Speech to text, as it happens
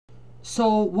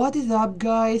So what is up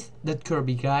guys, that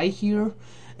Kirby guy here,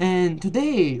 and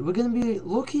today we're gonna be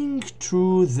looking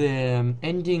through the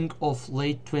ending of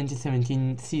late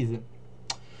 2017 season.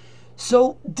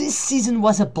 So this season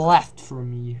was a blast for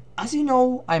me. As you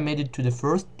know, I made it to the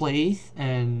first place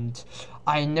and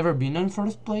I never been on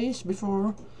first place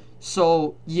before.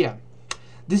 So yeah,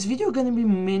 this video gonna be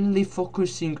mainly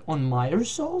focusing on my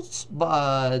results,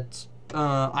 but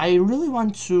I really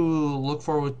want to look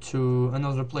forward to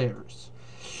another players.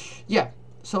 Yeah,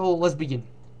 so let's begin.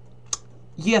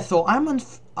 Yeah, so I'm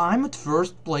at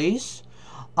first place.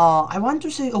 I want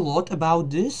to say a lot about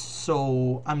this,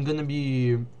 so I'm gonna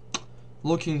be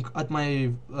looking at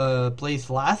my place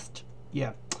last.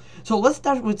 Yeah, so let's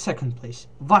start with second place,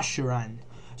 Vacheron.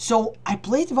 So I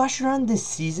played Vacheron this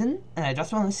season, and I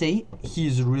just want to say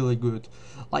he's really good.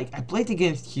 Like I played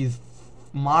against his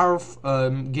Marv,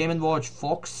 Game and Watch,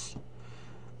 Fox,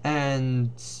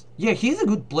 and yeah, he's a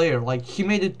good player. Like he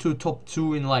made it to top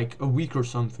 2 in like a week or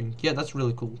something. Yeah, that's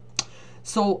really cool.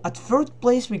 So at third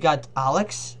place we got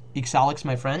Alex, X Alex,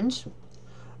 my friend,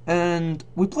 and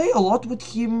we play a lot with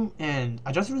him. And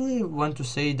I just really want to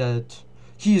say that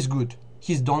he is good.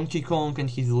 His Donkey Kong and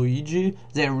his Luigi,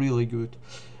 they're really good.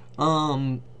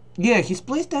 Yeah, his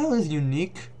playstyle is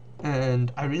unique,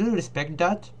 and I really respect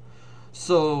that.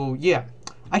 So yeah,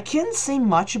 I can't say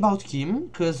much about him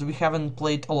because we haven't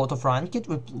played a lot of ranked.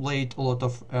 We played a lot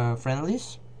of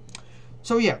friendlies.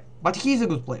 So yeah, but he's a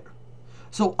good player.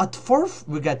 So at fourth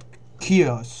we got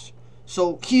Kios.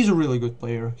 So he's a really good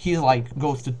player. He like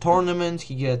goes to tournaments.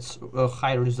 He gets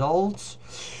high results.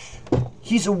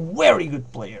 He's a very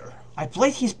good player. I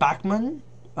played his Pac-Man.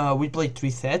 We played 3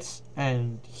 sets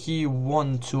and he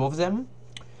won 2 of them.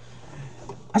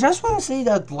 I just want to say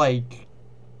that like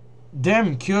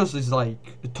damn, Kios is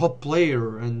like a top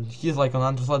player and he's like an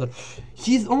under-ladder.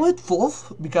 He's only at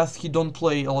 4th because he don't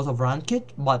play a lot of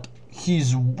ranked, but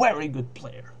he's very good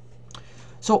player.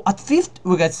 So at 5th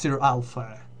we got Sir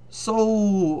Alpha.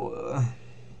 So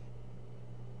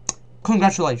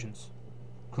congratulations.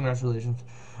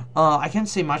 I can't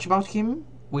say much about him.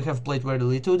 We have played very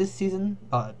little this season,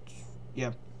 but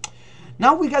yeah.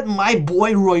 Now we got my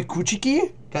boy Roy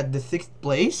Kuchiki, got the 6th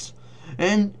place.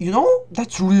 And you know,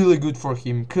 that's really good for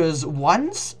him, cause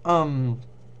once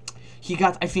he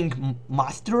got, I think,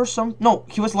 master or something. No,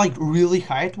 he was like really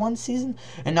high at one season,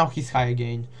 and now he's high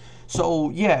again. So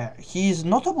yeah, he's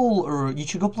notable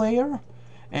Ichigo player,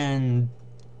 and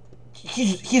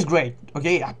he's great.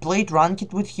 Okay, I played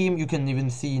ranked with him. You can even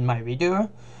see in my video.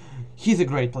 He's a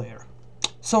great player.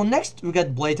 So next we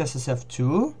got Blade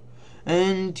SSF2,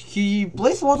 and he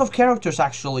plays a lot of characters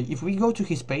actually. If we go to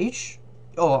his page.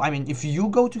 Oh, I mean, if you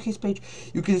go to his page,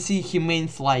 you can see he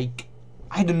means like,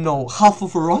 I don't know, half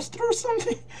of a roster or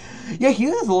something. Yeah, he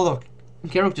has a lot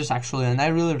of characters actually, and I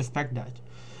really respect that.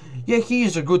 Yeah, he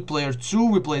is a good player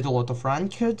too. We played a lot of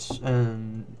rankeds,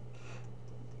 and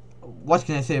what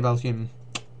can I say about him?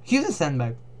 He's a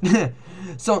sandbag.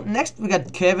 So next we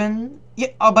got Kevin.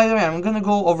 Yeah. Oh, by the way, I'm gonna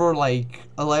go over like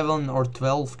 11 or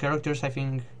 12 characters. I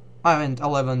think. I meant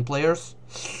 11 players.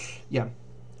 Yeah.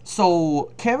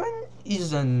 So Kevin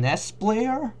is a NES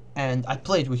player, and I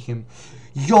played with him.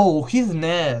 Yo, he's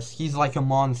NES. He's like a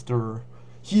monster.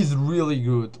 He's really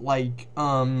good. Like,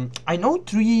 I know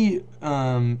 3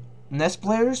 NES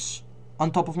players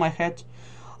on top of my head.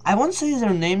 I won't say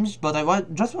their names, but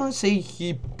just want to say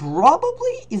he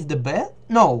probably is the best.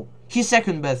 No, he's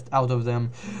second best out of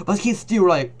them, but he's still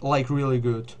like really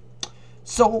good.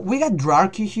 So we got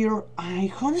Drarky here.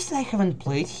 I honestly haven't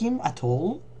played him at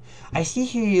all. I see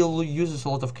he uses a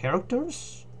lot of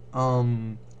characters.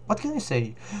 What can I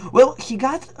say? Well, he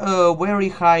got very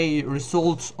high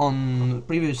results on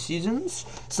previous seasons,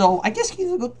 so I guess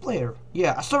he's a good player.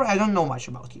 Yeah, sorry, I don't know much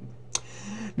about him.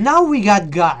 Now we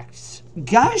got Gax.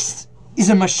 Gax is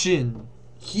a machine.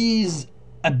 He's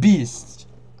a beast.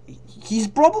 He's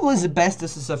probably the best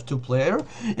SSF2 player,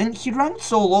 and he ranked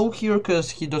so low here because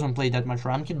he doesn't play that much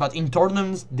ranked, but in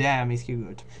tournaments, damn, is he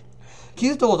good. He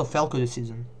used a lot of Falco this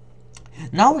season.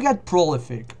 Now we got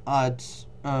Prolific at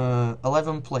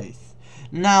 11th place.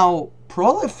 Now,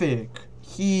 Prolific,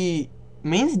 he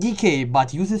mains DK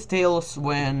but uses Tails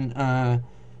when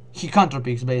he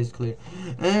counterpicks basically.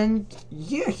 And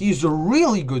yeah, he's a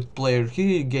really good player.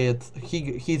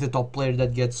 He's a top player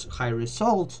that gets high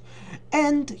results,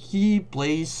 and he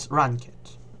plays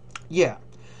ranked. Yeah.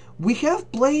 We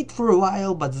have played for a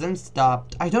while but then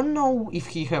stopped. I don't know if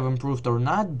he have improved or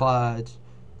not, but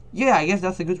yeah, I guess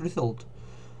that's a good result.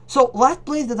 So last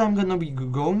place that I'm gonna be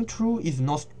going through is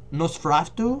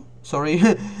Nosferatu. Sorry,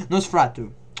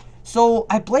 Nosferatu. So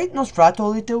I played Nosferatu a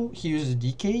little. He uses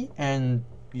DK, and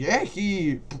yeah,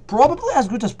 probably as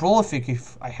good as Prolific,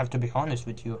 if I have to be honest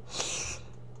with you.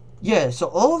 Yeah, so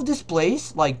all of this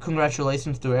plays, like,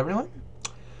 congratulations to everyone.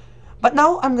 But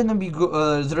now I'm gonna be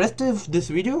the rest of this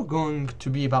video going to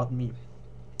be about me.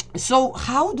 So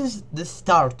how does this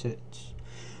started?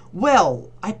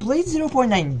 Well, I played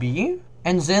 0.9b,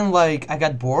 and then like I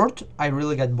got bored. I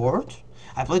really got bored.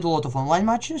 I played a lot of online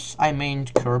matches. I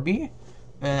mained Kirby.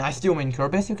 I still main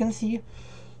Kirby, as you can see.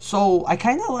 So I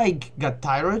kind of like got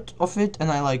tired of it,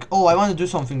 and I like, oh, I want to do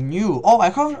something new. Oh, I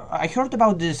heard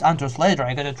about this Antlers Ladder.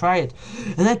 I gotta try it,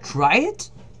 and I try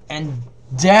it, and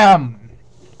damn,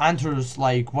 Antlers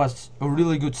like was a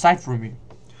really good site for me.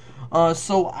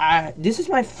 So this is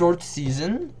my third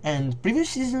season, and previous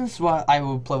seasons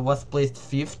was placed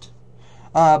 5th.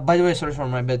 By the way, sorry for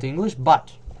my bad English,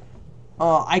 but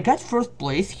I got first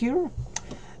place here.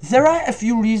 There are a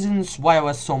few reasons why I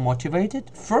was so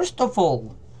motivated. First of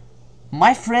all,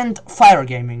 my friend Fire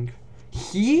Gaming,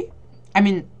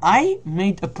 I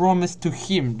made a promise to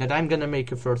him that I'm gonna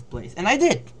make a first place, and I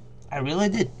did. I really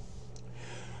did.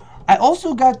 I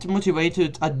also got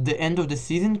motivated at the end of the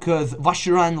season because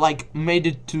Vashiran like made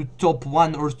it to top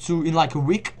 1 or 2 in like a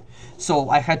week, so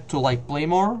I had to like play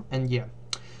more, and yeah.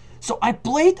 So I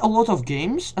played a lot of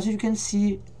games, as you can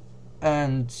see,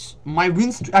 and my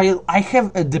win streak, I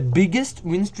have the biggest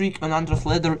win streak on Antlers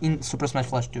Ladder in Super Smash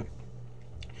Bros. 2.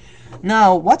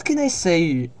 Now, what can I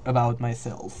say about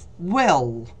myself?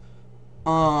 Well,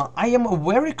 I am a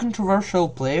very controversial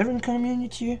player in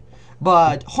community,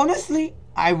 but honestly,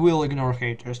 I will ignore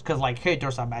haters, because like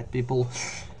haters are bad people.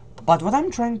 But what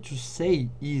I'm trying to say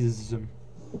is,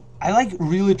 I like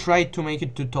really tried to make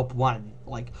it to top 1.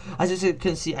 Like, as you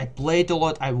can see, I played a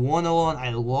lot, I won a lot,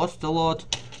 I lost a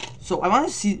lot. So I want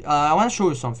to see, I want to show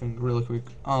you something really quick.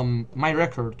 My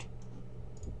record.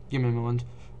 Give me a moment.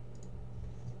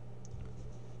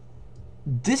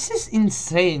 This is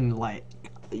insane. Like,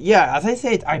 yeah, as I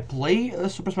said, I play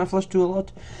Super Smash Bros. 2 a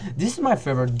lot. This is my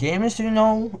favorite game, as you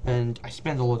know, and I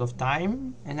spend a lot of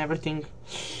time and everything.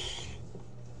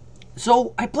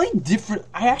 So I play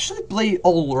I actually play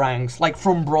all ranks, like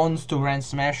from bronze to Grand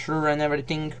Smasher and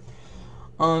everything.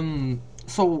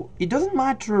 So it doesn't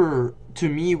matter to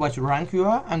me what rank you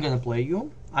are, I'm gonna play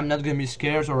you. I'm not gonna be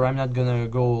scared, or I'm not gonna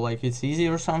go like it's easy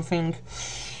or something.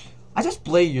 I just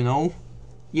play, you know.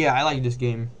 Yeah, I like this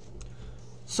game.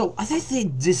 So, as I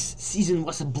said, this season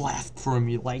was a blast for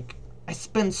me. Like, I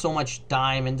spent so much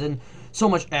time and then so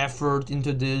much effort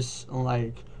into this.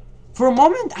 Like, for a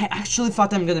moment, I actually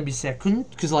thought I'm gonna be second,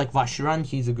 because, like, Vashiran,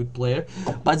 he's a good player.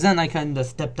 But then I kinda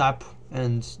stepped up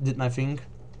and did my thing.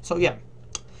 So, yeah.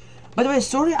 By the way,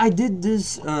 sorry I did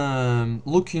this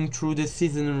looking through this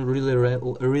season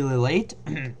really late.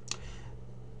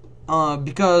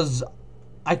 Because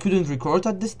I couldn't record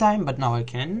at this time, but now I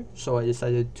can. So I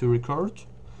decided to record.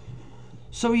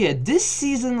 So yeah, this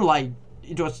season, like,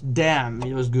 it was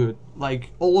good. Like,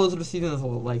 all other seasons were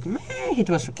like, meh, it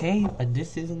was okay, but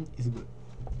this season is good.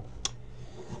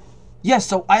 Yeah,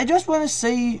 so I just want to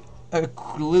say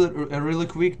really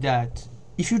quick that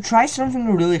if you try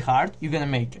something really hard, you're gonna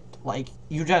make it. Like,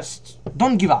 you just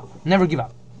don't give up. Never give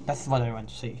up. That's what I want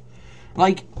to say.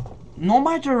 Like, no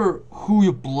matter who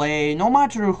you play, no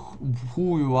matter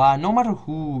who you are, no matter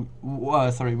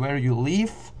where you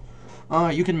live,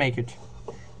 you can make it.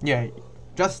 Yeah,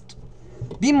 just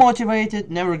be motivated,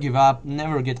 never give up,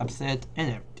 never get upset, and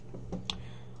everything.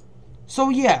 So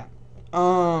yeah,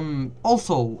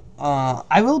 also,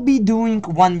 I will be doing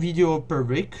 1 video per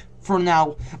week for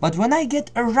now, but when I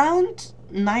get around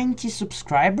 90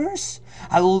 subscribers,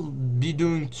 I will be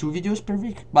doing 2 videos per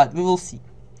week, but we will see.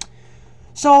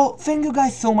 So, thank you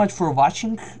guys so much for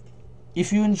watching.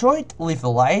 If you enjoyed, leave a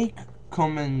like,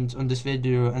 comment on this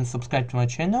video, and subscribe to my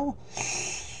channel.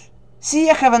 See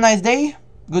ya, have a nice day,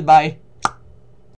 goodbye.